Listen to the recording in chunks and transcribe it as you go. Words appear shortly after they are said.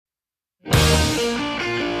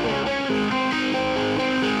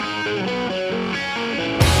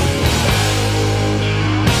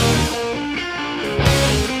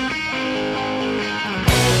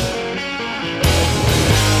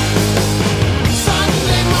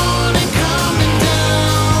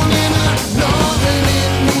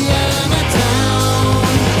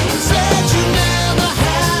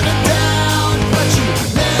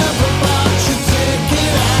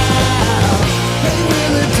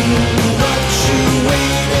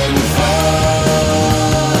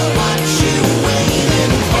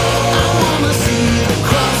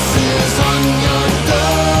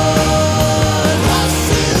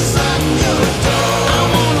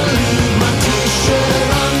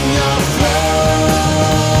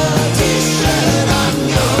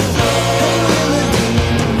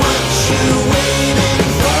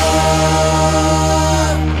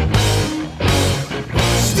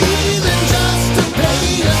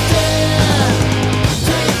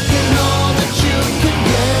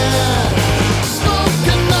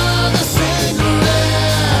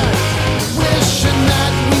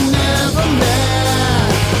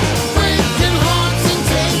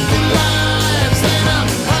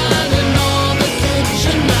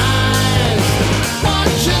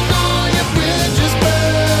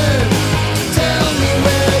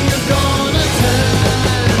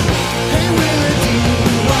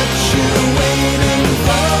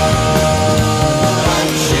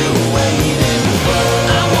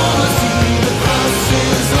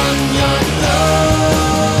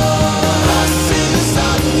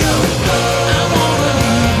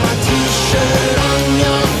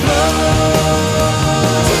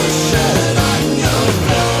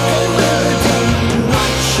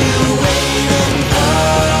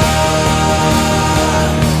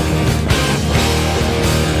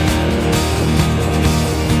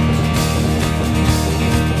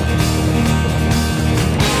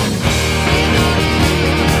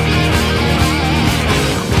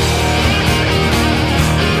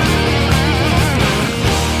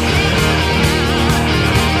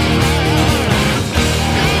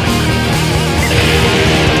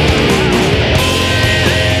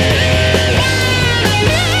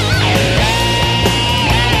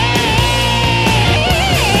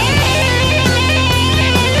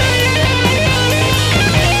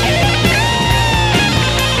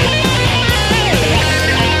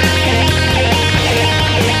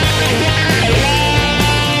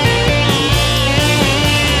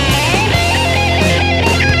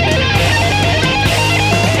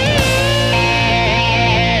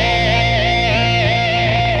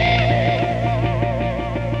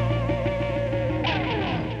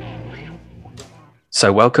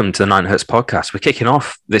So, welcome to the 9 Hertz podcast. We're kicking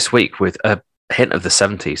off this week with a hint of the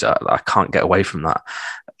 70s. I can't get away from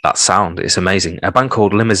that sound. It's amazing. A band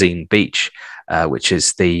called Limousine Beach, which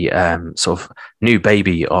is the sort of new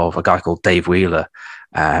baby of a guy called Dave Wheeler,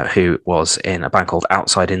 who was in a band called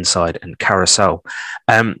Outside Inside and Carousel.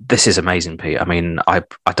 This is amazing, Pete. I mean, I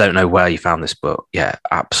don't know where you found this, but yeah,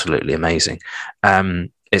 absolutely amazing.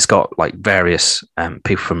 It's got like various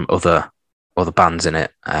people from other bands in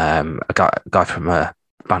it. A guy from a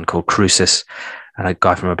band called Crucis and a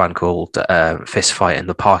guy from a band called Fist Fight in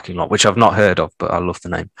the Parking Lot, which I've not heard of, but I love the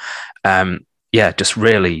name. Just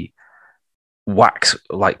really whacked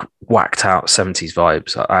out 70s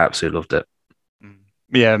vibes. I absolutely loved it.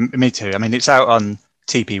 Yeah, me too. I mean, it's out on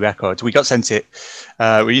TP Records. We got sent it,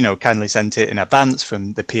 kindly sent it in advance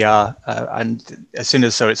from the PR. And as soon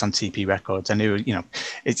as I saw it's on TP Records, I knew,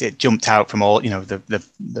 it jumped out from all,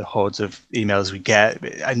 the hordes of emails we get.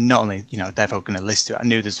 And not only, they're going to list it, I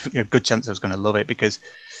knew there's a good chance I was going to love it because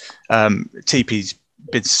TP's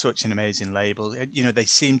been such an amazing label. They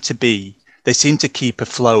seem to keep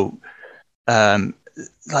afloat,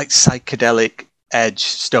 like psychedelic edge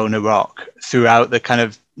stoner rock throughout the kind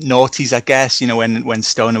of noughties, I guess. When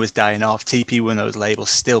stoner was dying off, TP were one of those labels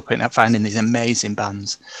still finding these amazing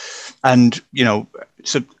bands. And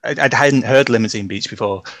so I hadn't heard Limousine Beach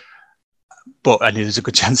before, but I knew there's a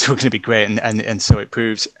good chance they were going to be great, and so it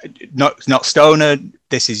proves. Not stoner.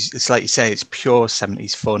 It's like you say, it's pure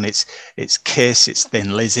 70s fun. It's Kiss, it's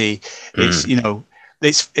Thin Lizzy,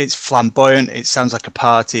 it's flamboyant. It sounds like a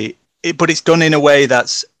party, but it's done in a way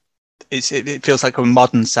that's. It feels like a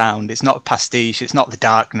modern sound. It's not a pastiche. It's not The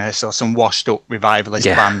Darkness or some washed up revivalist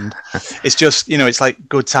band. It's just, it's like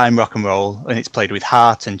good time rock and roll, and it's played with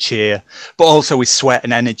heart and cheer, but also with sweat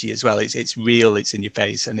and energy as well. It's real. It's in your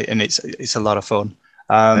face, and it's a lot of fun.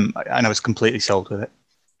 And I was completely sold with it.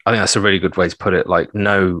 I think that's a really good way to put it. Like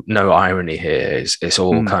no irony here. It's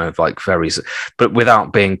all kind of like very, but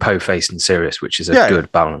without being po-faced and serious, which is a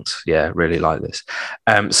good balance. Yeah, really like this.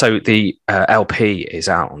 So the LP is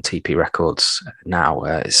out on TP Records now.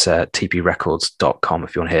 It's tprecords.com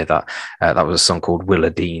if you want to hear that. That was a song called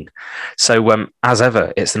Willodene. So as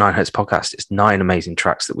ever, it's the 9 Hertz podcast. It's 9 amazing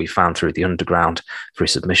tracks that we found through the underground through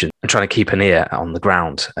submission and trying to keep an ear on the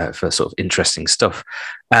ground for sort of interesting stuff.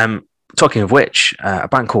 Talking of which, a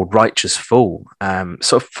band called Righteous Fool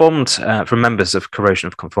sort of formed from members of Corrosion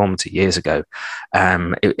of Conformity years ago.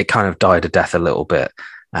 It kind of died a death a little bit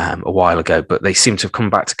a while ago, but they seem to have come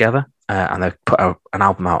back together and they've put an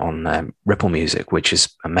album out on Ripple Music, which is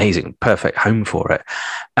amazing, perfect home for it.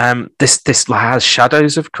 This has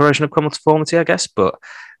shadows of Corrosion of Conformity, I guess, but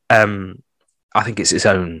I think it's its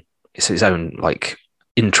own like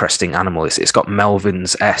interesting animal. It's got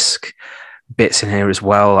Melvins-esque bits in here as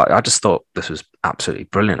well. I just thought this was absolutely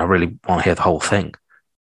brilliant. I really want to hear the whole thing.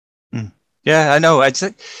 Yeah, I know. I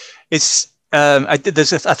think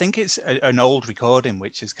it's an old recording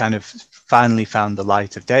which has kind of finally found the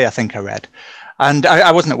light of day, I think I read. And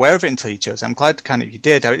I wasn't aware of it until you chose. I'm glad kind of you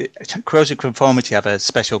did. Corrosion of Conformity have a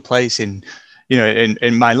special place in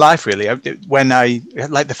my life, really. When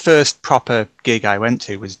the first proper gig I went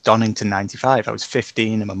to was Donington 95. I was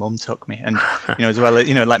 15 and my mum took me. And, as well, like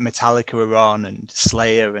Metallica were on and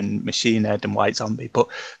Slayer and Machine Head and White Zombie. But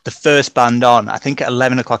the first band on, I think at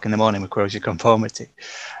 11 o'clock in the morning, was Corrosion of Conformity.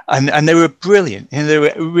 And they were brilliant. They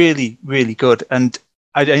were really, really good. And,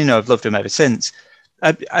 I've loved them ever since.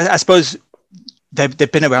 I suppose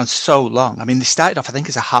they've been around so long. I mean, they started off, I think,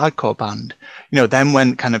 as a hardcore band, then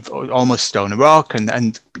went kind of almost stoner rock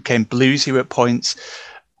and became bluesy at points.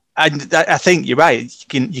 And I think you're right.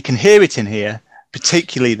 You can hear it in here,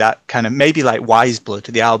 particularly that kind of maybe like Wise Blood,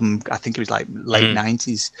 the album. I think it was like late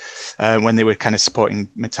 90s when they were kind of supporting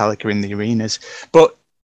Metallica in the arenas. But,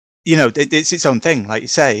 it's its own thing. Like you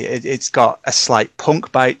say, it's got a slight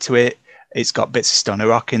punk bite to it. It's got bits of stoner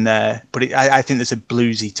rock in there, but I think there's a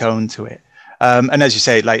bluesy tone to it. And as you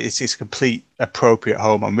say, like it's a complete appropriate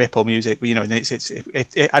home on Ripple Music.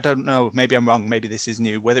 I don't know. Maybe I'm wrong. Maybe this is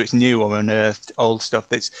new. Whether it's new or unearthed old stuff,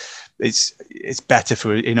 it's better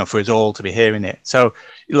for for us all to be hearing it. So,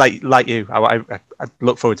 like you, I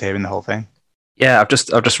look forward to hearing the whole thing. Yeah, I've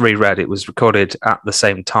just reread. It was recorded at the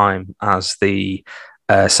same time as the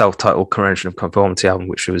self-titled Corrosion of Conformity album,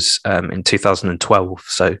 which was in 2012.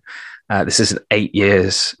 So this is an 8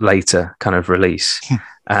 years later kind of release.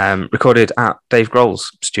 Recorded at Dave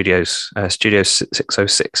Grohl's studios, Studio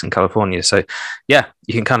 606 in California. So, yeah,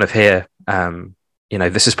 you can kind of hear,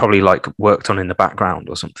 this is probably like worked on in the background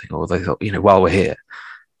or something, or they thought, while we're here,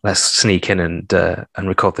 let's sneak in and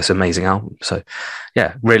record this amazing album. So,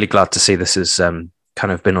 yeah, really glad to see this is kind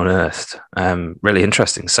kind of been unearthed. Really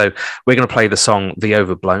interesting. So we're going to play the song The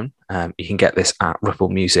Overblown. You can get this at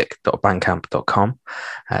ripplemusic.bandcamp.com.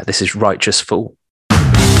 This is Righteous Fool.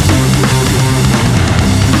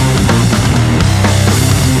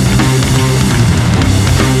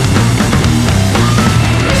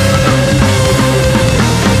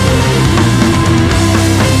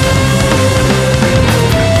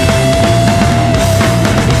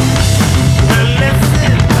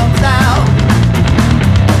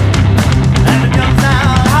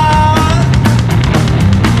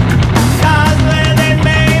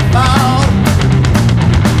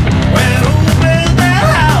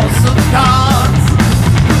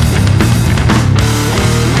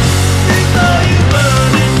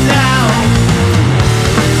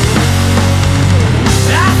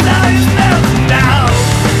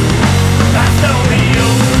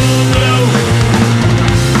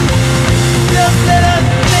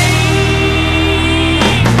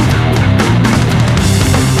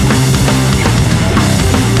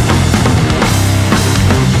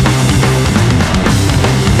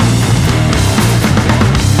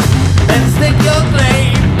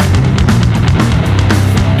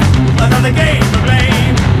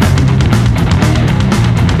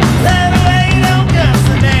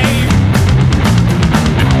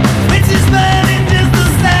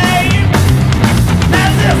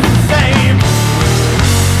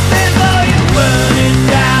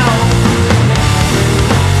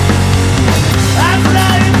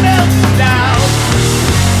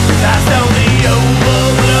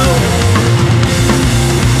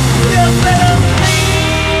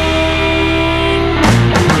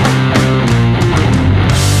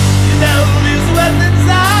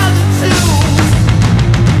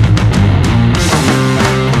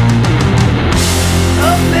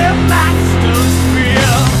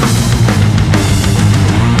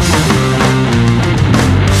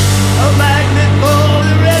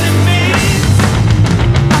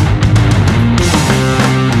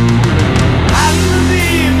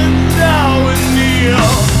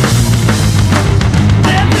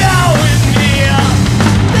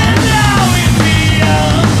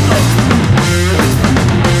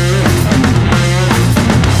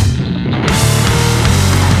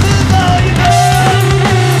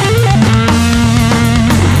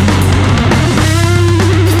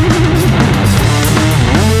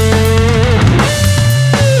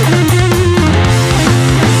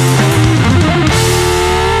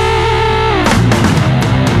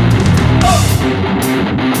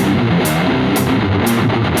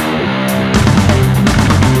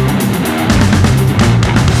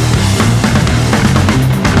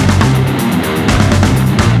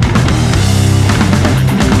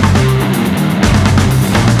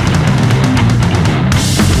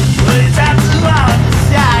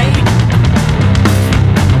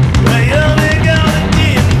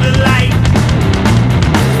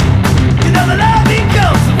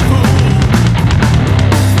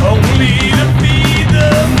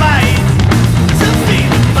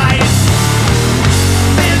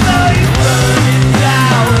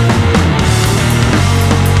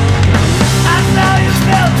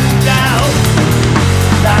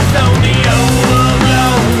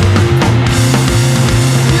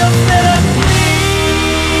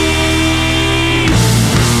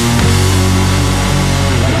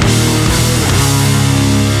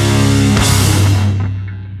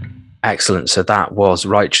 Excellent. So that was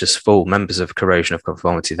Righteous Fool, members of Corrosion of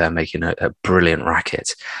Conformity. They're making a brilliant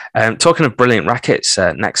racket. Talking of brilliant rackets,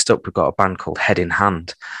 next up we've got a band called Head in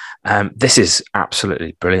Hand. This is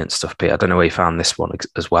absolutely brilliant stuff, Pete. I don't know where you found this one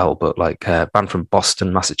as well, but like a band from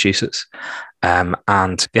Boston, Massachusetts. And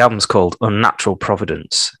the album's called Unnatural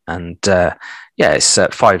Providence. And it's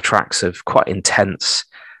 5 tracks of quite intense,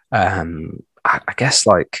 I guess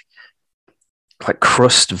like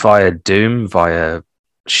crust via doom, via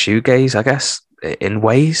shoegaze, I guess, in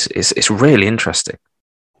ways. It's really interesting.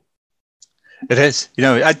 It is. You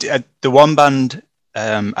know, the one band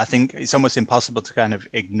I think it's almost impossible to kind of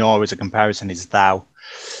ignore as a comparison is Thou.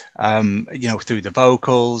 Through the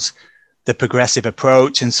vocals, the progressive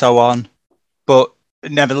approach and so on. But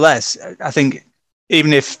nevertheless, I think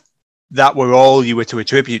even if that were all you were to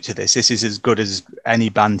attribute to this is as good as any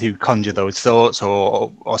band who conjure those thoughts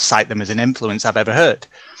or cite them as an influence I've ever heard.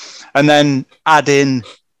 And then add in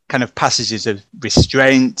kind of passages of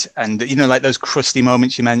restraint and, like those crusty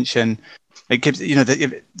moments you mentioned. It gives,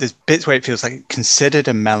 there's bits where it feels like considered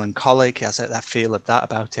and melancholic. It has that feel of that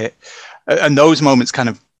about it. And those moments kind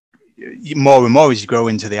of more and more as you grow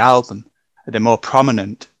into the album, they're more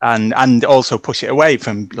prominent and also push it away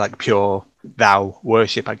from like pure Thou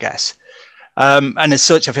worship, I guess. And as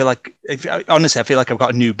such, I feel like, honestly, I feel like I've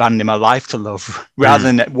got a new band in my life to love,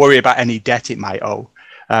 rather than worry about any debt it might owe.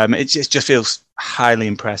 It just feels highly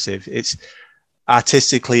impressive. It's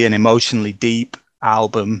artistically and emotionally deep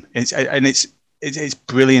album. It's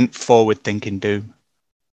brilliant, forward-thinking doom.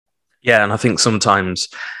 Yeah, and I think sometimes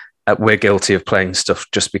we're guilty of playing stuff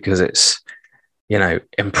just because it's,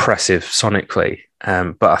 impressive sonically.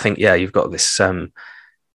 But I think, you've got this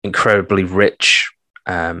incredibly rich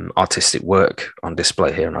artistic work on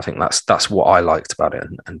display here, and I think that's what I liked about it,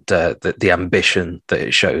 and the ambition that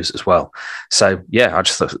it shows as well. So I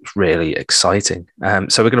just thought it was really exciting.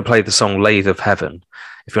 So we're going to play the song "Lathe of Heaven."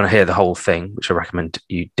 If you want to hear the whole thing, which I recommend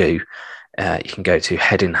you do, you can go to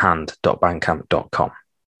headinhand.bandcamp.com.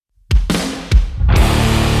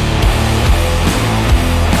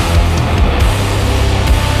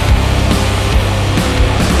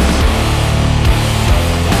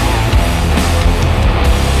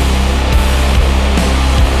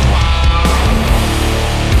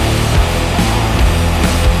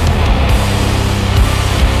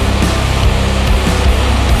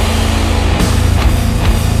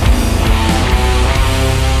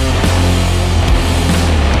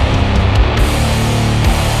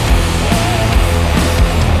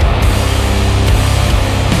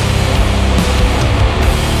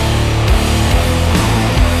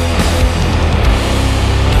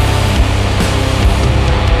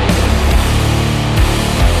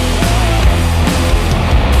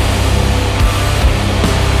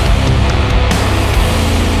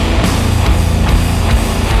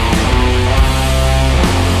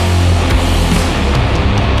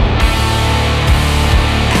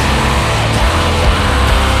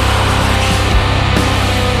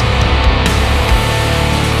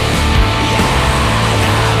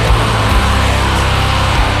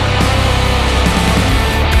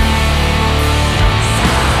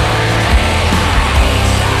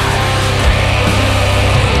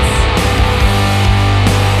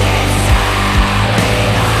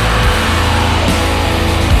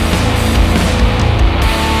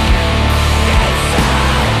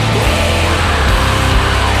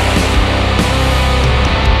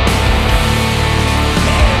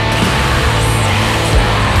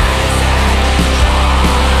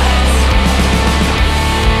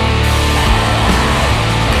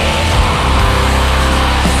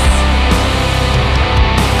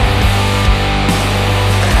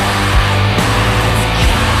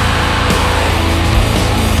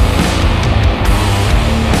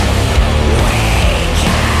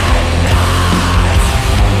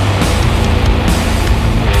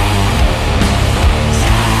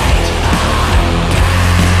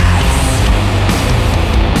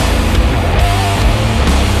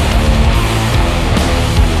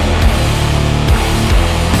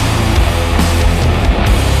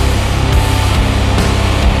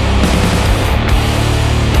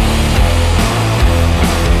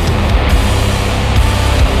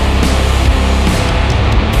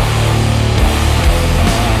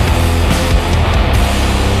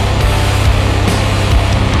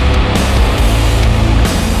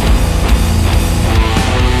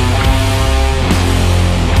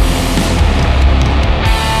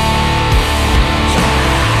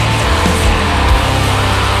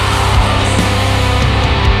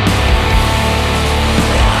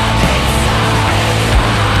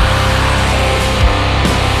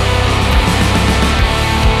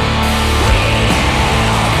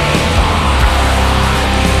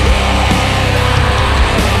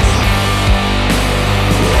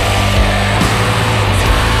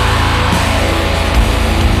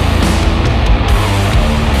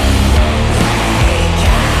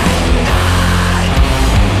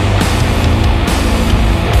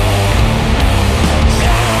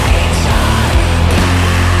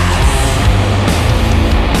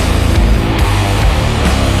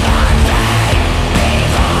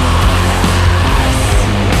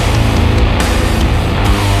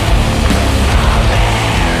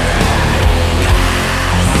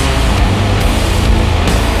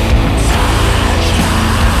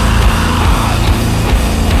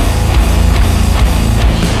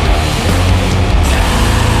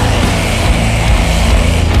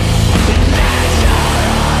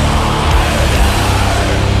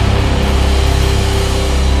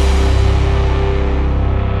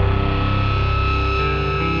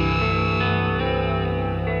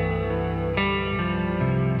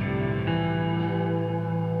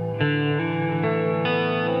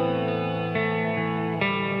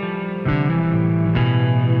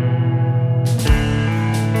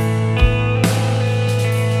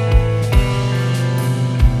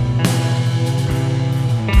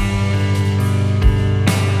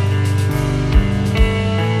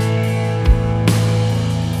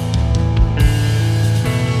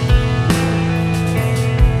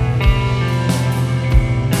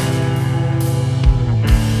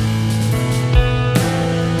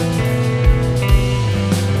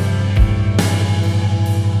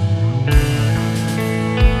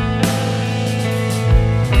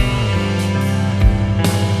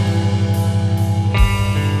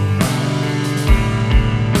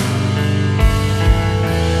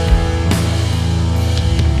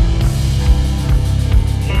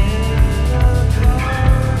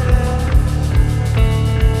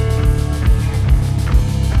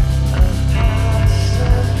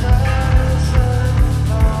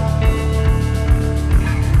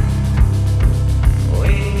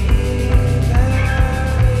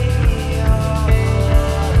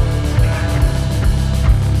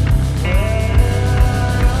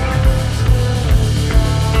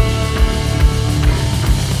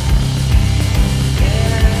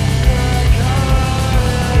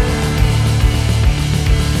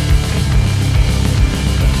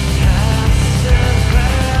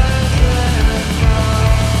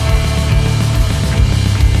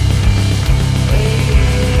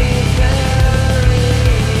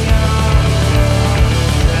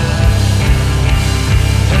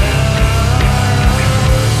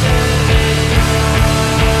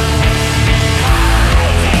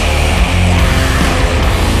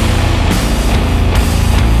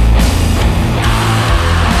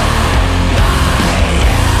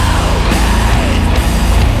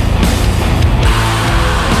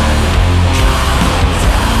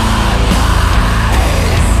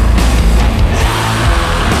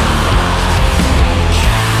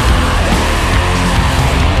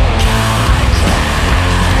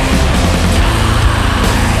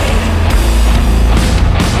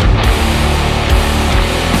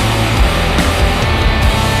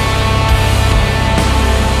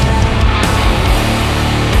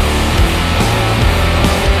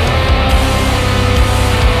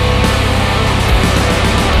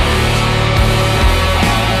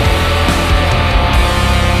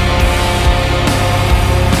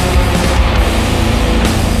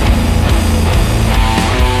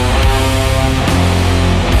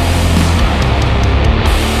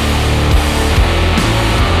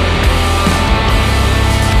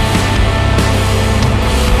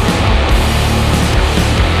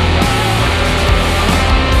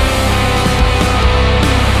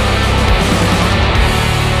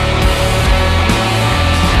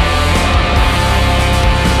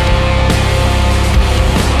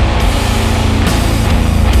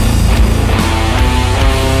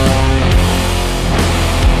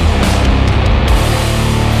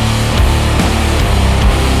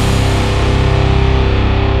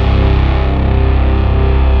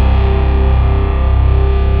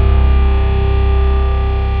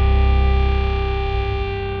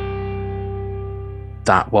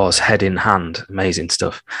 That was Head in Hand. Amazing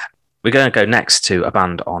stuff. We're going to go next to a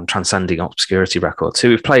band on Transcending Obscurity Records, who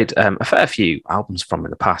we've played a fair few albums from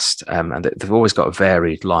in the past, and they've always got a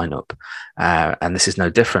varied lineup, and this is no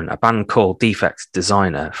different. A band called Defect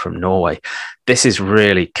Designer from Norway. This is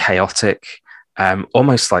really chaotic,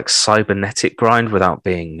 almost like cybernetic grind without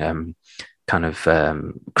being kind of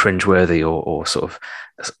cringeworthy or sort of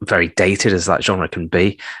very dated as that genre can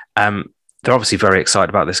be. They're obviously very excited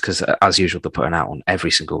about this because, as usual, they're putting out on every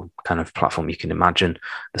single kind of platform you can imagine.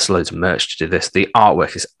 There's loads of merch to do this. The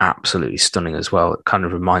artwork is absolutely stunning as well. It kind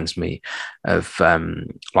of reminds me of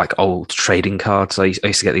like old trading cards. I used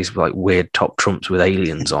to get these like weird top trumps with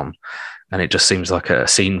aliens on, and it just seems like a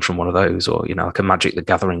scene from one of those, or like a Magic the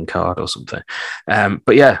Gathering card or something.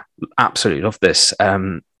 But yeah, absolutely love this.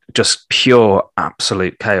 Just pure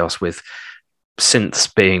absolute chaos with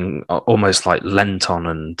synths being almost like lent on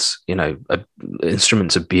and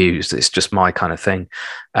instruments abused. It's just my kind of thing.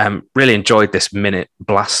 Really enjoyed this minute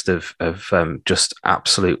blast of just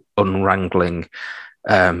absolute unwrangling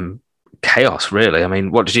chaos, really. I mean,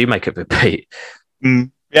 what did you make of it, Pete?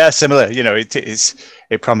 Yeah, similar.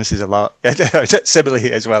 It promises a lot.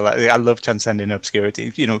 Similarly as well, I love Transcending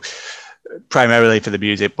Obscurity, primarily for the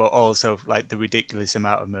music, but also like the ridiculous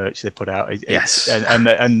amount of merch they put out. Yes,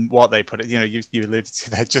 and what they put. You alluded to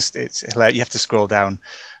that. Just it's like you have to scroll down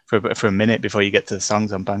for a minute before you get to the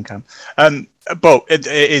songs on Bandcamp. But it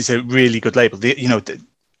is a really good label.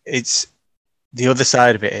 It's the other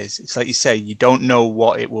side of it is it's like you say, you don't know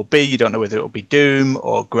what it will be. You don't know whether it will be doom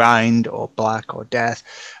or grind or black or death,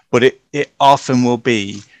 but it often will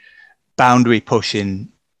be boundary pushing,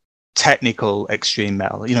 technical extreme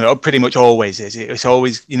metal. It pretty much always is. It's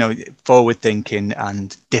always forward thinking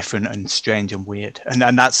and different and strange and weird,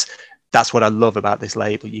 and that's what I love about this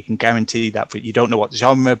label. You can guarantee that you don't know what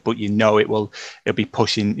genre, but it'll be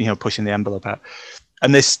pushing the envelope out,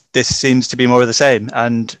 and this seems to be more of the same.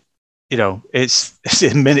 And it's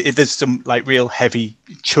a minute, there's some like real heavy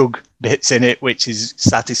chug bits in it, which is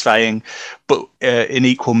satisfying, but in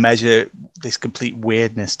equal measure this complete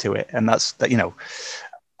weirdness to it. And that's that.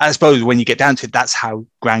 I suppose when you get down to it, that's how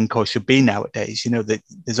grindcore should be nowadays. That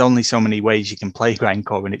there's only so many ways you can play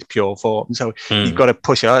grindcore in its pure form. So you've got to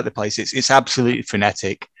push it out of the place. It's absolutely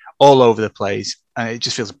frenetic, all over the place, and it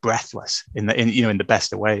just feels breathless in the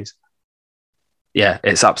best of ways. Yeah,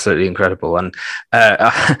 it's absolutely incredible. And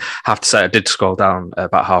I have to say, I did scroll down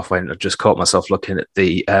about halfway and I just caught myself looking at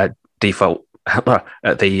the Defect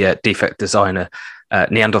Designer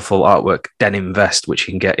Neanderthal artwork denim vest, which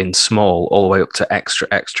you can get in small all the way up to extra,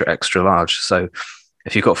 extra, extra large. So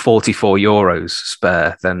if you've got €44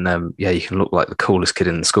 spare, then you can look like the coolest kid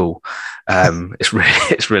in the school. It's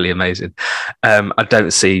really amazing. I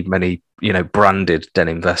don't see many branded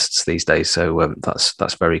denim vests these days, so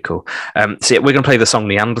that's very cool. So yeah, we're going to play the song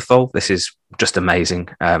Neanderthal. This is just amazing.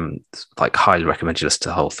 Like highly recommend you listen to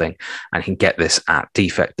the whole thing, and you can get this at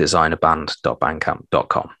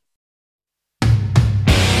defectdesignerband.bandcamp.com.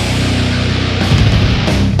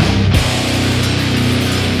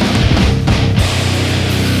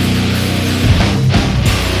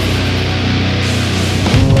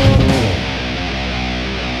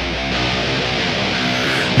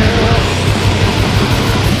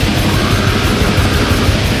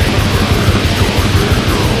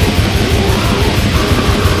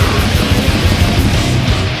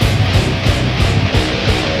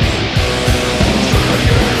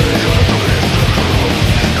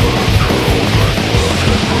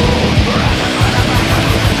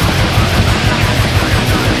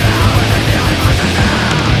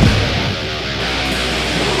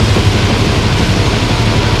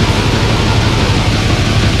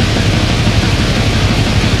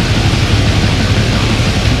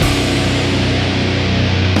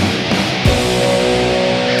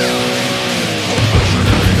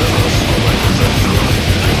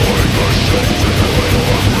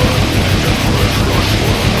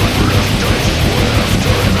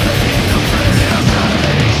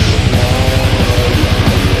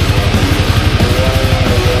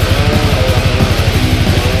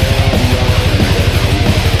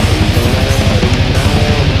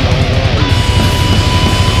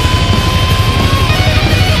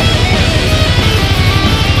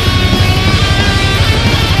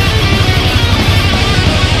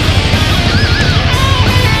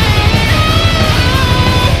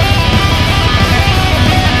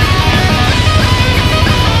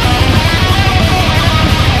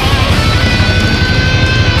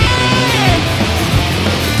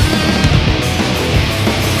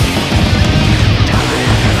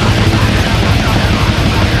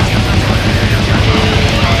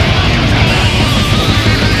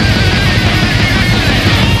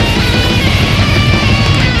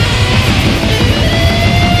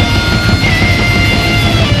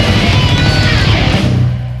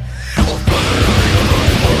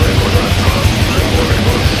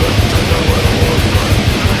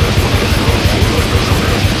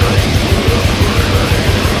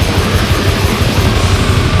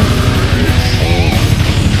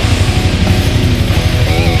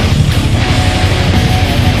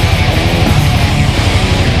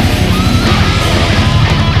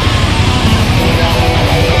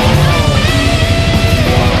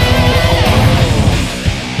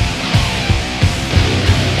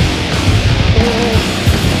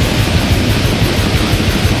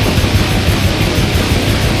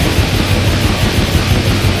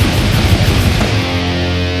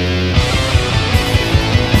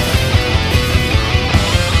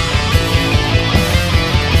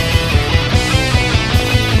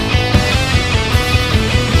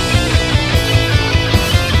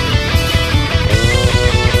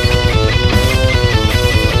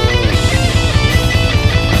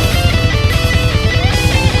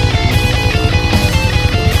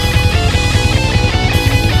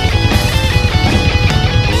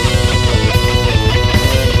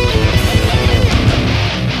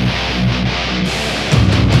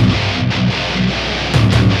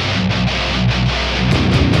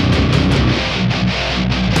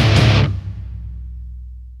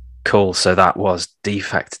 Cool. So that was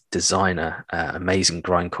Defect Designer, amazing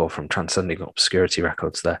grindcore from Transcending Obscurity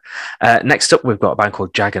Records there. Next up, we've got a band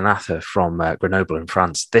called Jagannatha from Grenoble in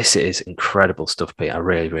France. This is incredible stuff, Pete. I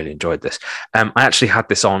really, really enjoyed this. I actually had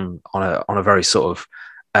this on a very sort of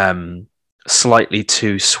slightly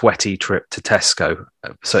too sweaty trip to Tesco,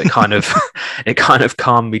 so it kind of it kind of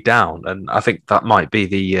calmed me down, and I think that might be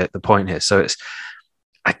the point here. So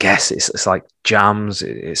I guess it's like jams,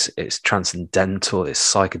 it's transcendental, it's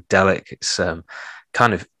psychedelic, it's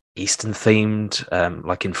kind of Eastern themed,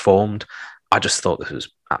 like Informed. I just thought this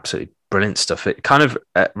was absolutely brilliant stuff. It kind of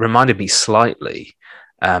reminded me slightly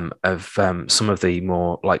of some of the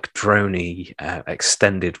more like droney,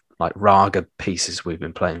 extended like raga pieces we've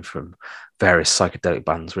been playing from various psychedelic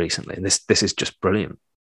bands recently, and this is just brilliant.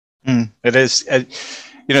 It is. I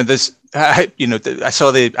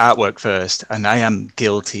saw the artwork first, and I am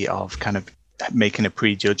guilty of kind of making a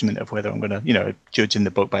prejudgment of whether I'm going to, judging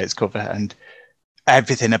the book by its cover, and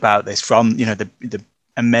everything about this, from the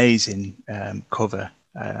amazing cover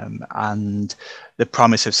and the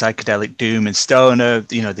promise of psychedelic doom and stoner,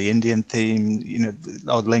 the Indian theme,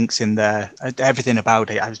 odd links in there, everything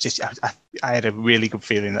about it. I had a really good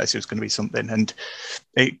feeling that this was going to be something, and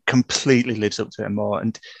it completely lives up to it more.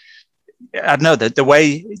 And I don't know that the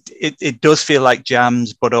way it does feel like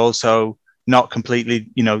jams, but also not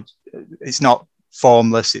completely, it's not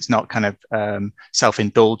formless. It's not kind of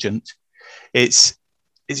self-indulgent. It's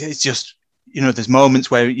just, there's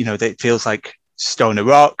moments where, it feels like stoner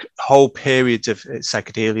rock, whole periods of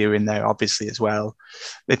psychedelia in there, obviously, as well.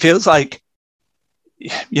 It feels like,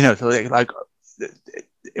 like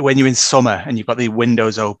when you're in summer and you've got the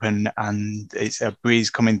windows open and it's a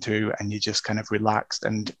breeze coming through and you're just kind of relaxed,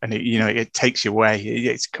 and it takes you away.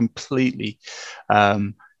 It's completely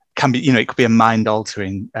can be, it could be a mind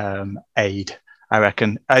altering aid, I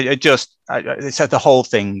reckon. The whole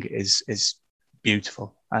thing is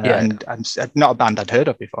beautiful. And not a band I'd heard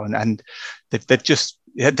of before, and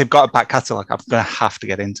they've got a back catalogue. I'm going to have to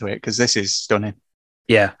get into it because this is stunning.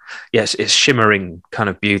 Yes, it's shimmering kind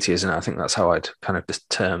of beauty, isn't it? I think that's how I'd kind of just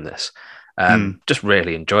term this. Just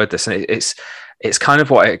really enjoyed this, and it's kind of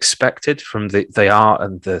what I expected from the art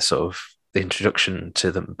and the sort of the introduction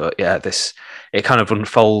to them. But yeah, it kind of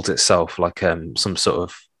unfolds itself like some sort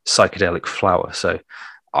of psychedelic flower. So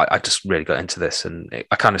I just really got into this, and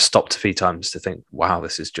I kind of stopped a few times to think, wow,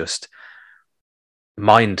 this is just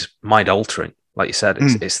mind altering. Like you said,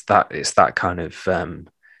 it's that kind of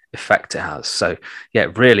effect it has. So yeah,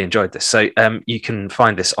 really enjoyed this. So you can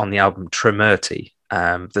find this on the album Tremerti.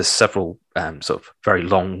 There's several sort of very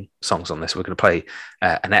long songs on this. We're going to play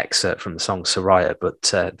an excerpt from the song Surya, but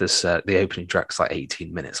there's the opening track's like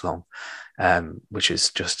 18 minutes long, which is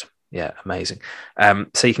just amazing.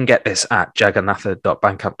 So you can get this at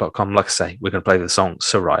jagannatha.bandcamp.com. Like I say, we're going to play the song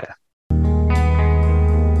Surya.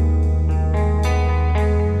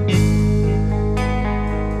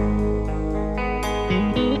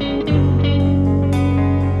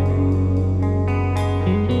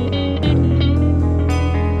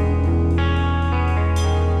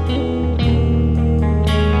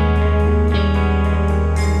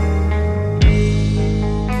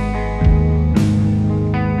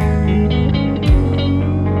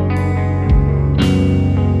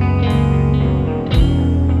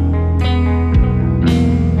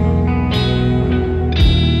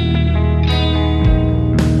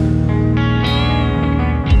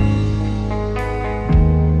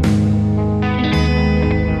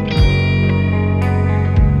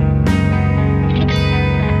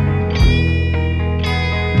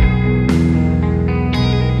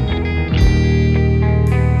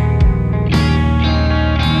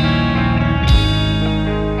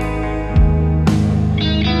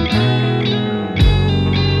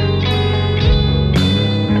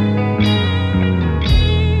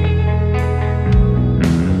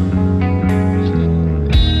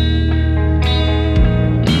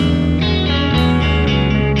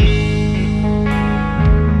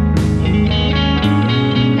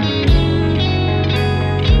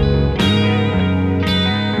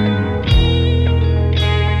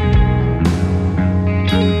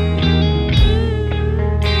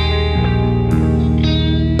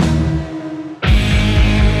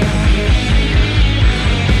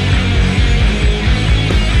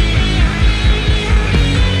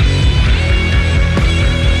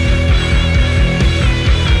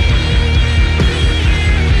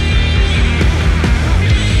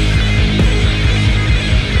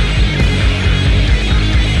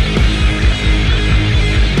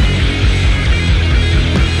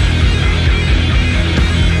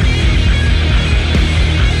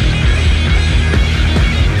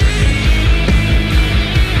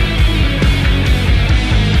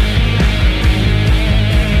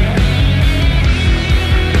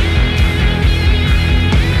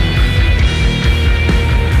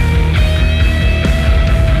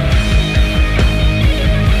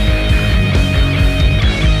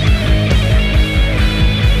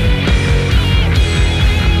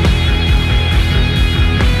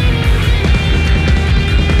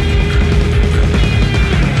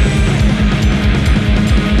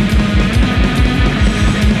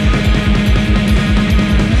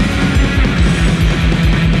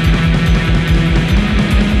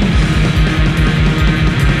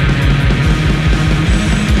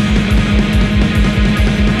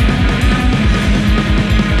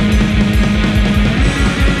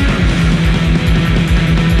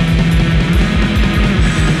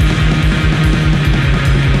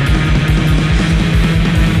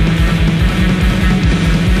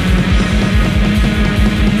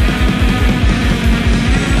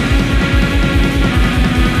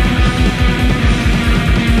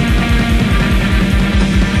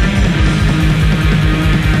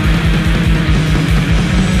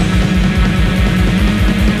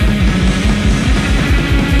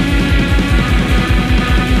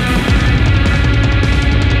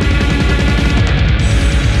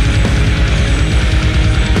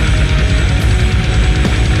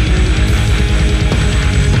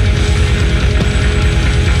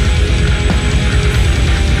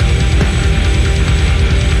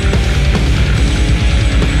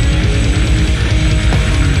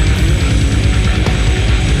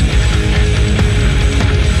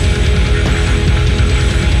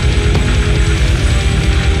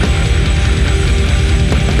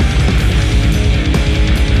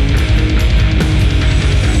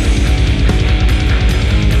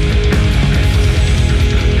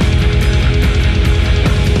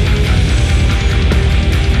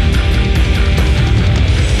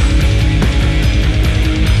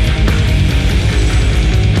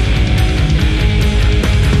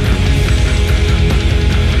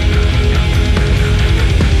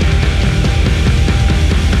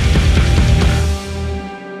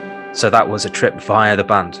 So that was a trip via the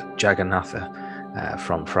band Jagannatha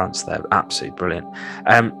from France. They're absolutely brilliant.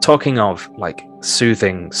 Talking of like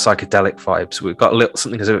soothing psychedelic vibes, we've got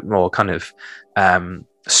something that's a bit more kind of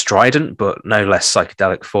strident, but no less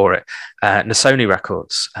psychedelic for it. Nasoni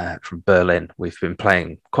Records from Berlin. We've been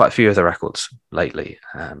playing quite a few of the records lately.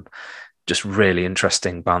 Just really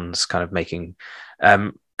interesting bands, kind of making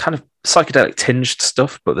kind of psychedelic tinged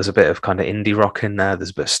stuff, but there's a bit of kind of indie rock in there. There's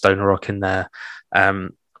a bit of stoner rock in there.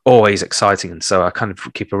 Always exciting, and so I kind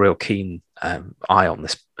of keep a real keen eye on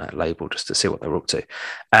this label just to see what they're up to.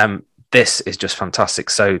 This is just fantastic.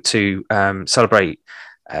 So to celebrate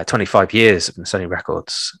 25 years of Nasoni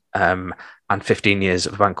Records and 15 years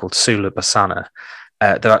of a band called Sula Bassana,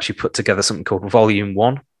 they've actually put together something called Volume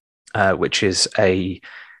 1, which is a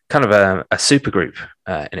kind of a supergroup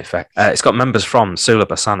in effect. It's got members from Sula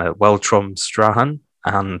Bassana, Weltrum Strahan,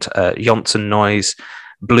 and Jonsen Noise,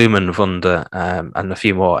 Blumenwunder, and a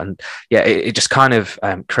few more. And yeah, it just kind of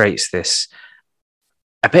creates this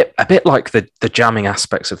a bit like the jamming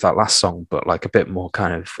aspects of that last song, but like a bit more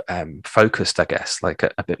kind of focused, I guess, like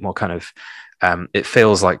a bit more kind of it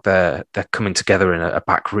feels like they're coming together in a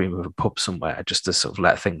back room of a pub somewhere just to sort of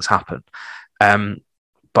let things happen. But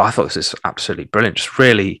I thought this is absolutely brilliant, just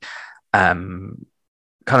really kind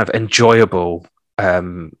of enjoyable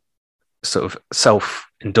sort of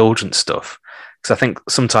self-indulgent stuff. Because I think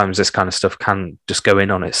sometimes this kind of stuff can just go in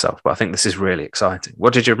on itself, but I think this is really exciting.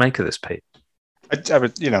 What did you make of this, Pete? I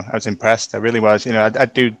was impressed. I really was. I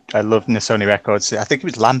love Nasoni Records. I think it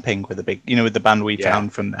was Lamping with with the band we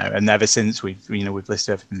found from there, and ever since we've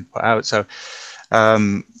listed everything we put out. So,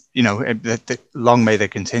 long may they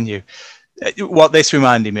continue. What this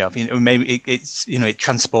reminded me of, maybe it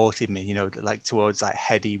transported me, like towards like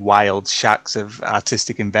heady, wild shacks of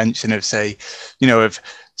artistic invention of, say, of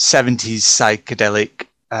 70s psychedelic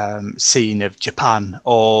scene of Japan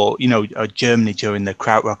or Germany during the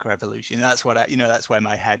Krautrock revolution. That's what that's where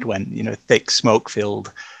my head went. Thick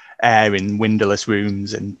smoke-filled air in windowless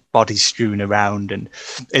rooms and bodies strewn around and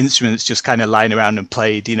instruments just kind of lying around and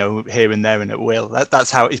played, here and there and at will.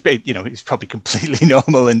 That's how it's probably completely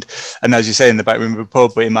normal and as you say, in the back room of a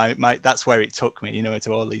pub, but that's where it took me,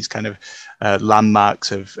 to all these kind of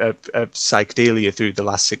landmarks of psychedelia through the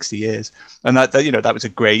last 60 years. And that was a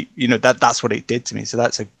great, that's what it did to me. So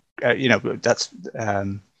that's that's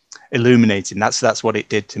illuminating. That's what it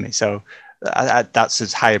did to me. So that's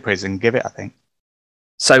as high a praise I can give it, I think.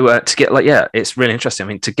 So to get it's really interesting. I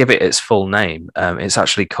mean, to give it its full name, it's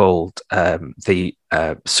actually called the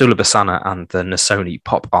Sula Bassana and the Nasoni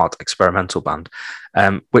Pop Art Experimental Band,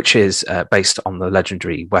 which is based on the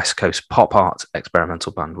legendary West Coast Pop Art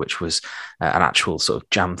Experimental Band, which was an actual sort of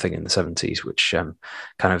jam thing in the 70s, which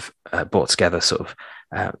kind of brought together sort of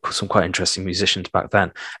some quite interesting musicians back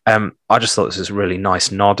then. I just thought this was a really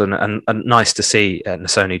nice nod and nice to see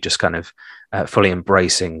Nasoni just kind of fully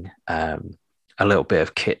embracing a little bit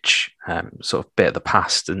of kitsch, sort of bit of the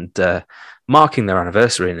past, and marking their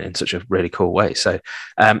anniversary in such a really cool way. So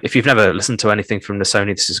if you've never listened to anything from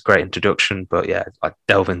Nasoni, this is a great introduction, but yeah, I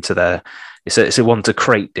delve into it's a one to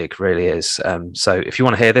crate dig, really is. So if you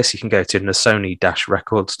want to hear this, you can go to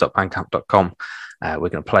nasoni-records.bandcamp.com. We're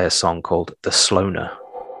going to play a song called The Slowner.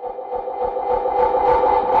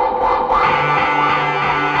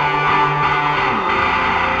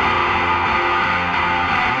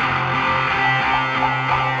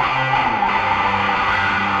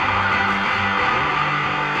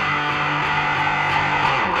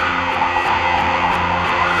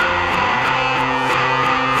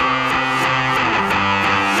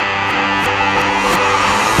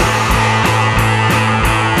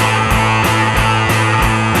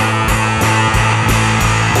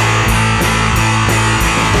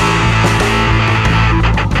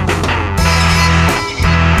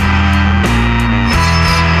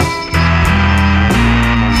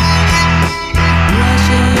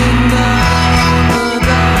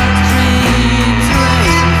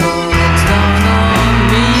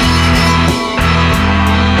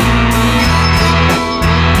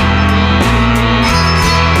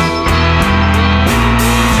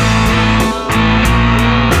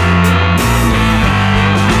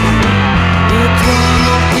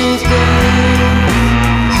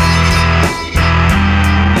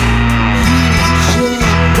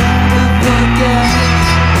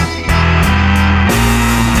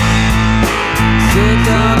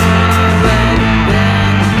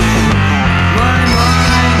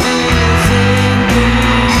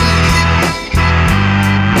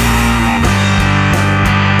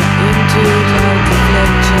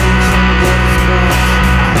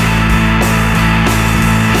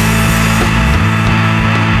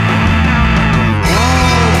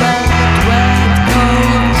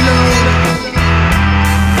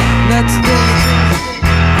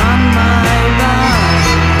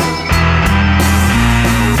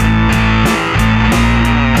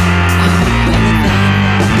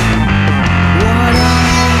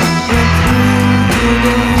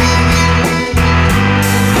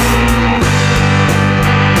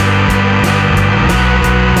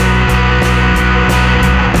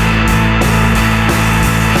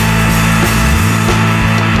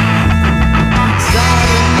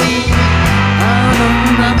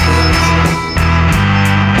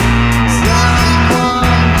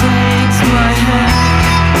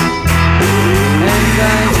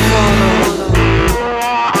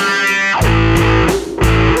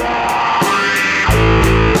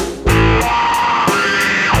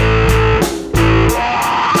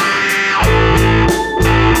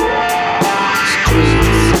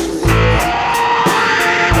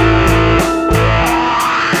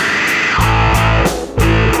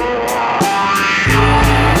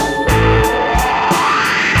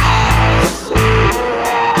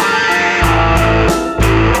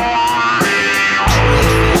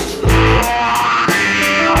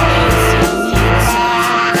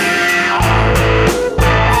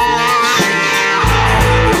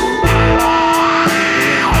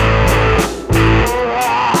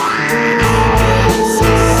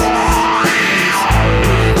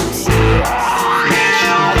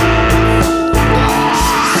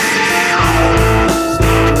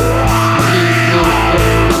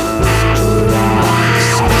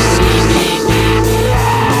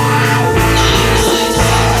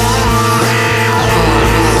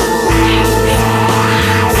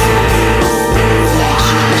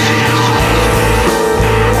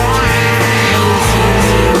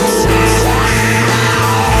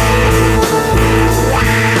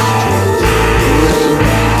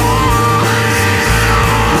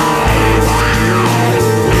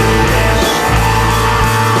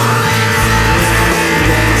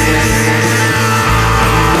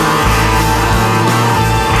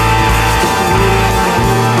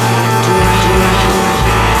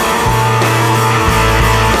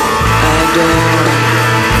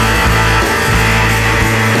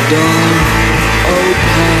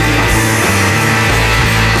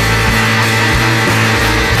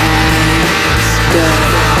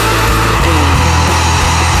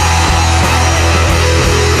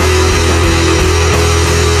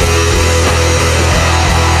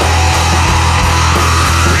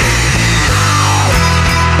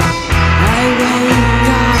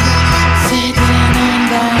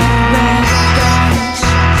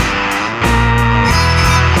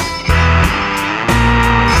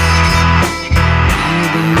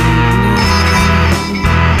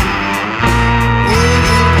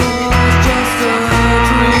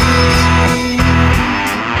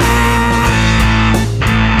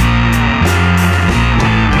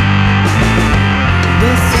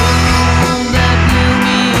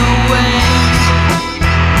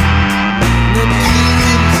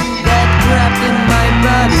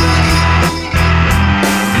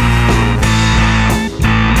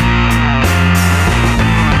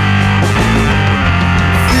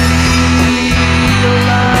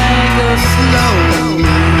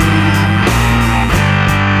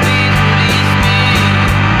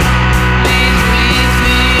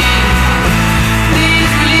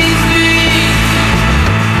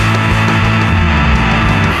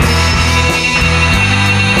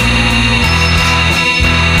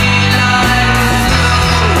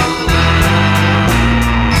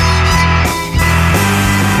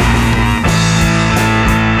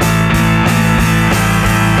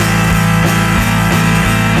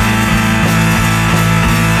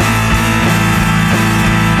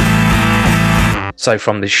 So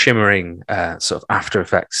from the shimmering sort of after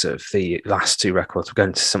effects of the last two records, we're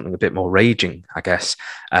going to something a bit more raging, I guess,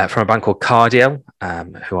 from a band called Cardiel,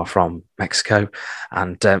 who are from Mexico.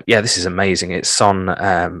 And this is amazing. It's on,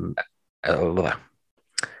 was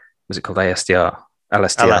it called ASDR?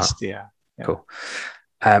 LSDR. Yeah. Cool.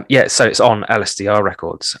 So it's on LSDR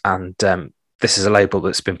Records. And this is a label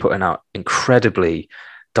that's been putting out incredibly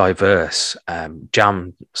diverse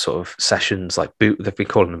jam sort of sessions, like they've been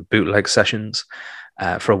calling them bootleg sessions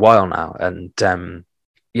for a while now, and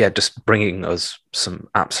just bringing us some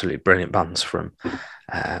absolutely brilliant bands from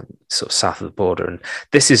sort of south of the border. And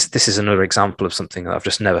this is another example of something that I've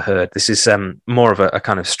just never heard. This is more of a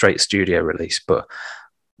kind of straight studio release, but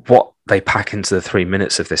what they pack into the 3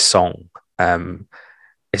 minutes of this song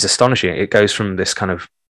is astonishing. It goes from this kind of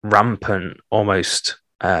rampant, almost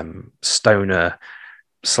stoner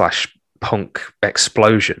 / punk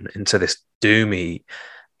explosion into this doomy,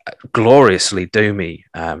 gloriously doomy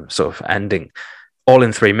sort of ending, all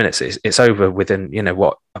in 3 minutes. It's over within,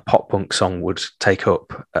 what a pop punk song would take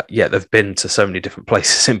up. They've been to so many different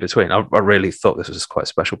places in between. I really thought this was quite a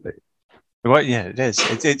special bit. Well, yeah, it is.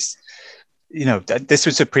 It's this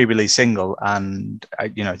was a pre-release single, and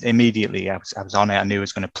immediately I was on it. I knew I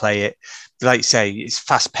was going to play it. Like you say, it's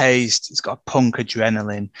fast-paced. It's got punk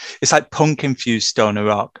adrenaline. It's like punk-infused stoner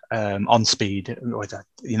rock on speed.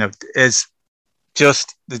 There's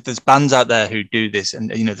bands out there who do this, and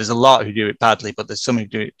there's a lot who do it badly, but there's some who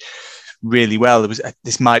do it really well.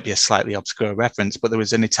 This might be a slightly obscure reference, but there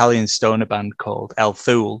was an Italian stoner band called El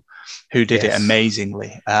Thule who did it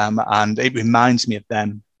amazingly, and it reminds me of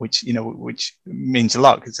them, which means a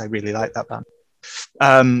lot because I really like that band.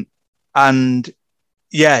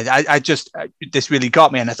 This really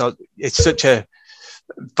got me, and I thought it's such a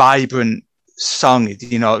vibrant song.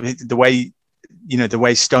 The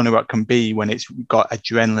way stoner rock can be when it's got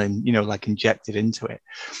adrenaline, like injected into it.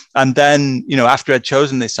 And then, after I'd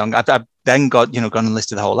chosen this song, I've then gone and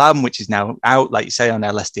listed the whole album, which is now out, like you say, on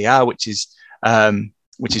LSDR, which is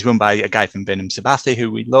run by a guy from Venom Sabathie,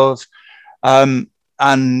 who we love.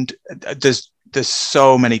 And there's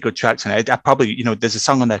so many good tracks on it. I probably, there's a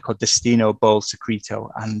song on there called Destino Bol Secreto,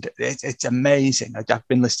 and it's amazing. I've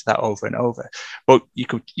been listening to that over and over. But you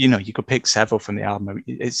could pick several from the album.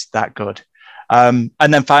 It's that good. And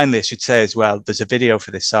then finally, I should say as well, there's a video for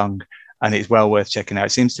this song, and it's well worth checking out.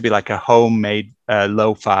 It seems to be like a homemade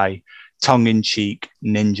lo-fi, tongue-in-cheek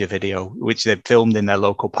ninja video, which they've filmed in their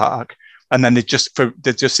local park. And then there just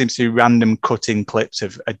seems to be random cutting clips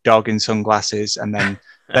of a dog in sunglasses, and then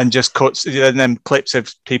just cuts, and then clips of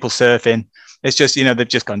people surfing. It's just, they've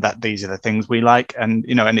just gone that these are the things we like, and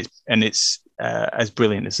it's as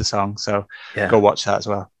brilliant as the song. So go watch that as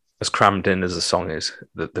well. As crammed in as the song is,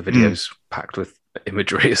 the video's packed with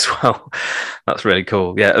imagery as well. That's really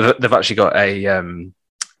cool. Yeah, they've actually got a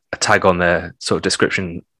tag on their sort of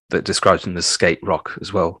description that describes them as skate rock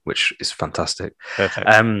as well, which is fantastic. Perfect.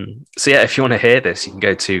 If you want to hear this, you can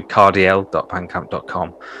go to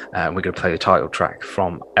cardiel.bandcamp.com, and we're going to play the title track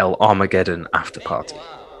from El Armagedón Afterparty.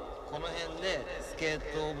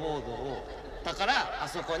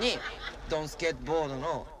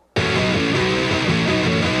 No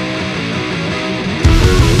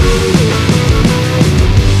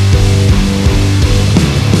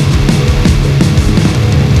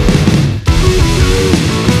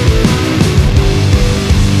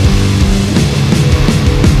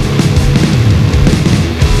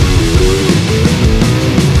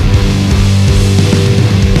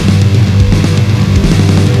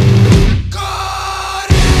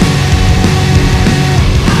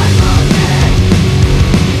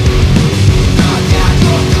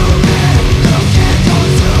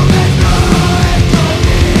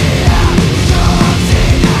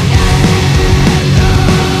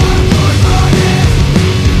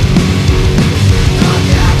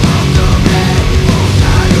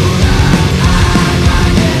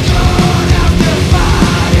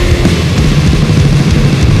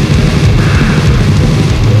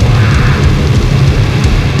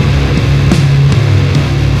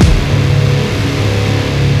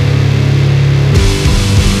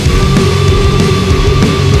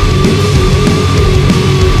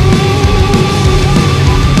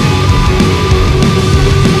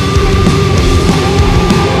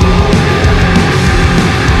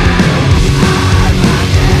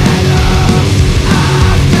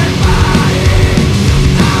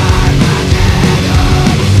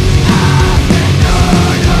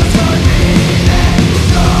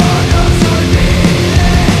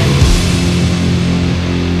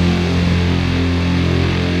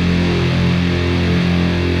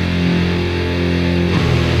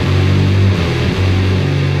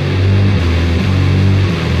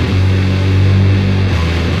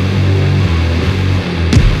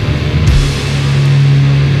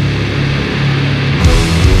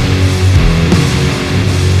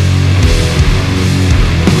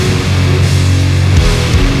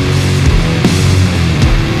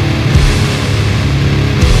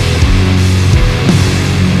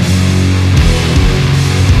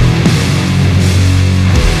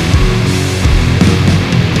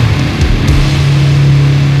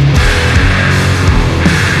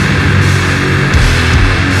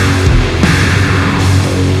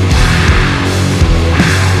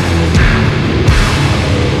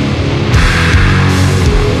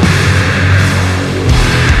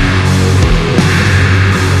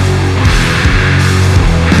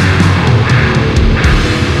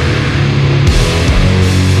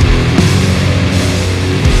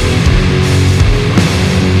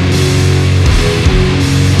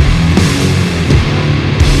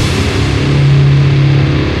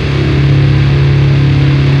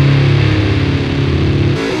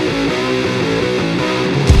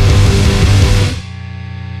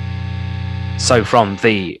So from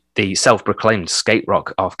the self-proclaimed skate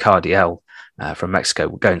rock of Cardiel from Mexico,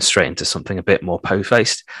 we're going straight into something a bit more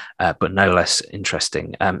po-faced, but no less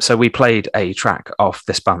interesting. So we played a track off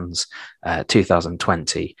this band's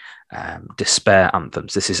 2020 Despair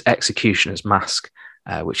Anthems. This is Executioner's Mask,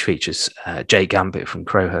 which features Jay Gambit from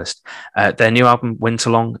Crowhurst. Their new album,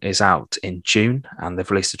 Winterlong, is out in June, and they've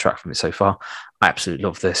released a track from it so far. I absolutely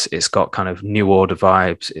love this. It's got kind of New Order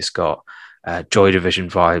vibes. It's got Joy Division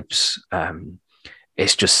vibes.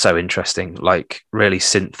 It's just so interesting, like really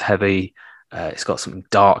synth heavy. It's got something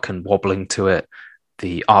dark and wobbling to it.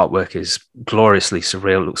 The artwork is gloriously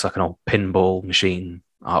surreal. It looks like an old pinball machine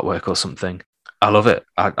artwork or something. I love it.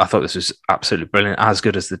 I thought this was absolutely brilliant, as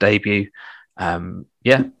good as the debut. Don't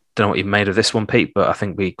know what you made of this one, Pete, but I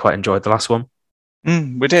think we quite enjoyed the last one.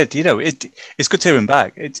 We did. It's good to hear him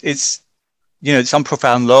back. It's on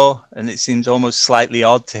Profound Law, and it seems almost slightly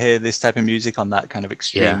odd to hear this type of music on that kind of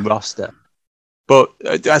extreme roster. But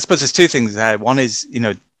I suppose there's two things there. One is,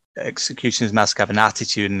 Executioner's Mask have an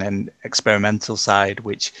attitude and an experimental side,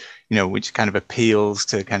 which kind of appeals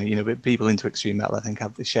to kind of people into extreme metal. I think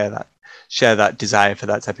have to share that desire for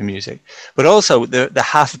that type of music. But also there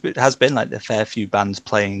has been like a fair few bands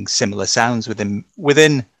playing similar sounds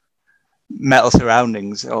within metal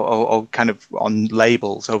surroundings or kind of on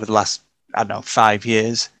labels over the last 5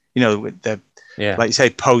 years. With the like you say,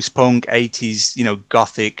 post-punk 80s,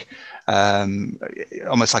 gothic,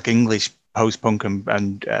 almost like English post-punk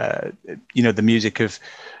and the music of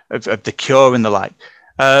The Cure and the like.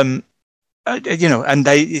 And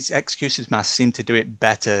its Executioner's Mask seem to do it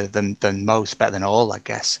better than most, better than all, I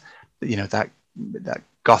guess. That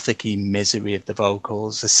gothic-y misery of the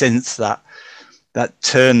vocals, the synths that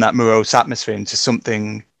turn that morose atmosphere into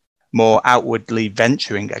something more outwardly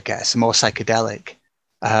venturing, I guess, more psychedelic.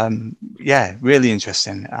 Really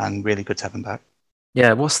interesting and really good to have them back.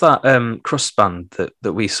 Yeah, what's that crust band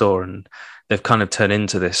that we saw, and they've kind of turned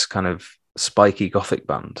into this kind of spiky gothic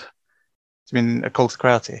band? You mean a Cult of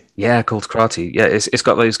Karate? Yeah, Cult of Karate. Yeah, it's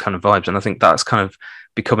got those kind of vibes, and I think that's kind of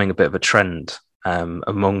becoming a bit of a trend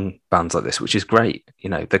among bands like this, which is great.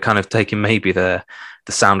 They're kind of taking maybe the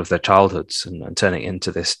sound of their childhoods and turning it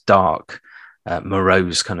into this dark,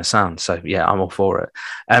 morose kind of sound. So yeah, I'm all for it.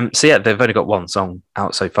 They've only got one song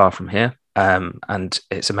out so far from here. And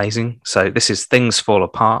it's amazing. So this is Things Fall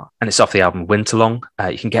Apart, and it's off the album Winterlong.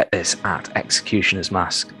 You can get this at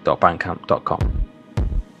executionersmask.bandcamp.com.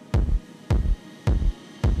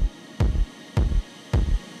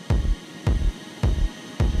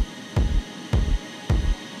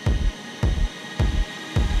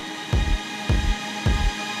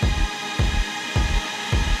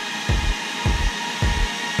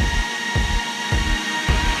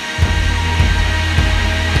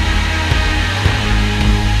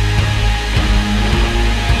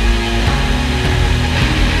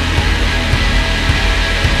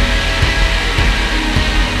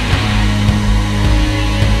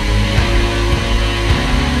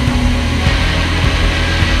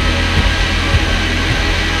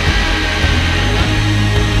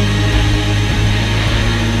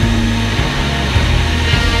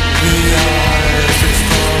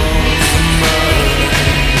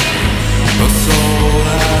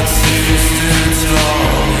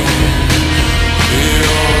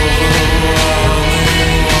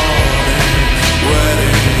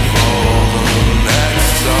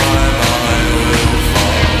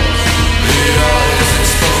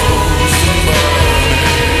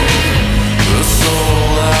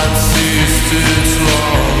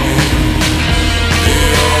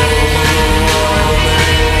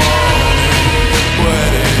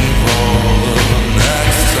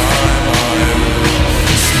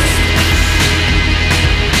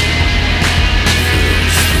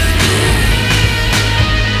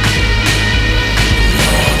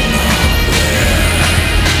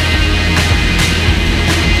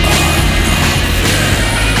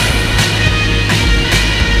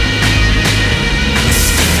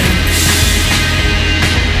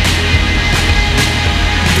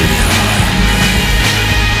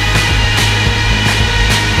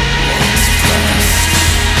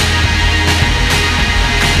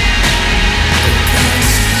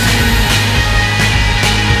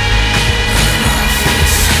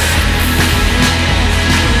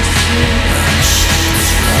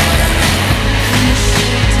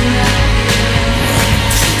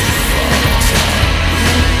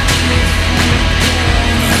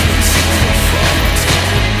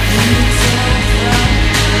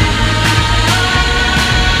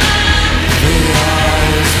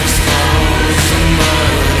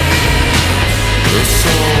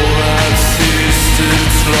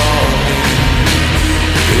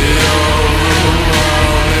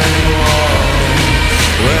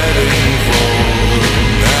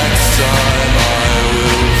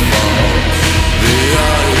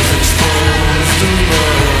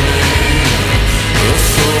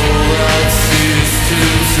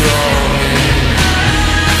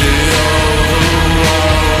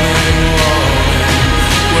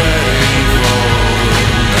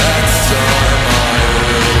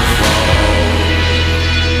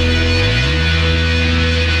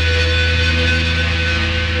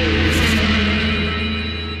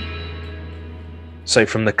 So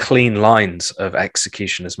from the clean lines of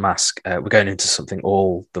Executioner's Mask, we're going into something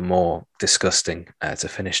all the more disgusting to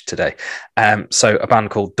finish today. So a band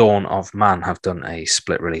called Dawn of Man have done a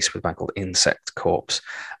split release with a band called Insect Corpse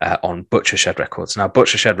on Butcher Shed Records. Now,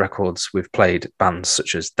 Butcher Shed Records, we've played bands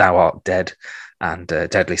such as Thou Art Dead and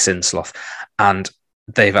Deadly Sin Sloth, and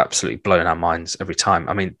they've absolutely blown our minds every time.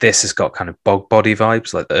 I mean, this has got kind of Bog Body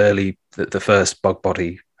vibes, like the first Bog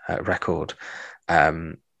Body record.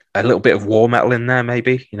 A little bit of war metal in there,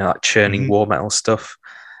 maybe, like churning war metal stuff.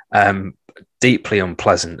 Deeply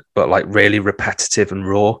unpleasant, but like really repetitive and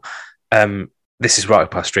raw. This is right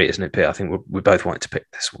up our street, isn't it, Pete? I think we both wanted to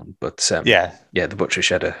pick this one, but the Butcher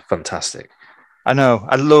Shed are fantastic. I know,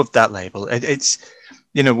 I love that label. It's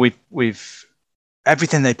we've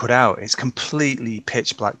everything they put out. It's completely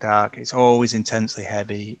pitch black dark. It's always intensely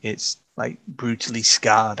heavy. It's like brutally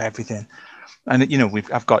scarred everything. And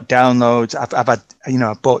I've got downloads. I've had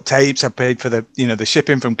I bought tapes. I paid for the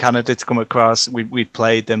shipping from Canada to come across. We've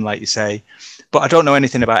played them, like you say, but I don't know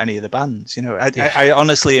anything about any of the bands. I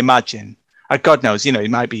honestly imagine, God knows,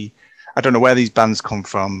 it might be. I don't know where these bands come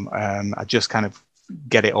from. I just kind of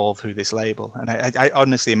get it all through this label, and I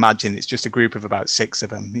honestly imagine it's just a group of about 6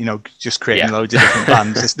 of them. Just creating loads of different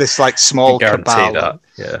bands. This like small cabal.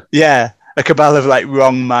 Yeah. A cabal of like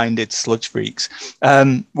wrong-minded sludge freaks,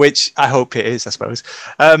 which I hope it is, I suppose.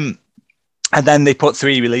 And then they put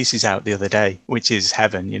 3 releases out the other day, which is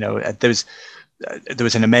heaven. There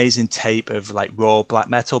was an amazing tape of like raw black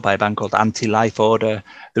metal by a band called Anti-Life Order.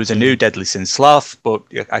 There was a new Deadly Sin Sloth, but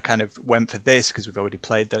I kind of went for this because we've already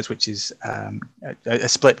played those, which is a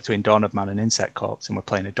split between Dawn of Man and Insect Corpse, and we're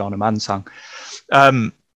playing a Dawn of Man song.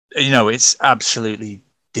 It's absolutely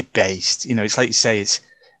debased. It's like you say,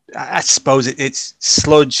 I suppose it's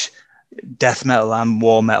sludge, death metal, and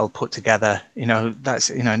war metal put together. That's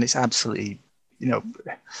and it's absolutely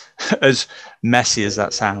as messy as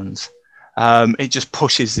that sounds. It just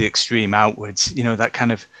pushes the extreme outwards. That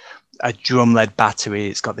kind of a drum-led battery.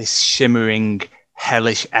 It's got this shimmering,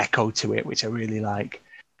 hellish echo to it, which I really like.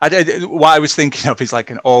 What I was thinking of is like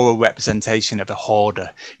an oral representation of a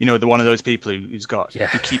hoarder. The one of those people who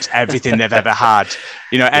keeps everything they've ever had.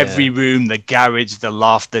 Every room, the garage, the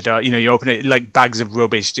loft, the door. You open it like bags of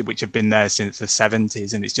rubbish which have been there since the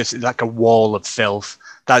 70s, and it's just like a wall of filth.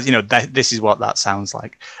 This is what that sounds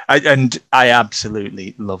like, and I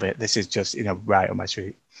absolutely love it. This is just right on my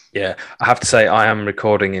street. Yeah, I have to say I am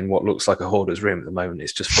recording in what looks like a hoarder's room at the moment.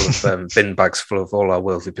 It's just full of bin bags full of all our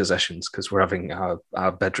worldly possessions because we're having our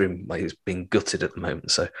bedroom is being gutted at the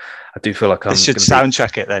moment. So I do feel like I should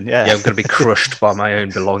soundtrack it then. Yeah, I'm going to be crushed by my own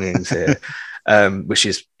belongings here. Which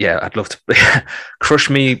is, I'd love to crush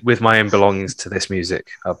me with my own belongings to this music.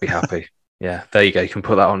 I'd be happy. Yeah, there you go. You can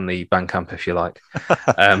put that on the Bandcamp if you like.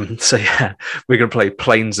 We're going to play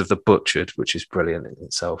Plains of the Butchered, which is brilliant in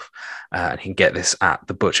itself. And you can get this at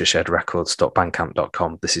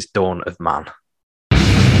thebutchershedrecords.bandcamp.com. This is Dawn of Man.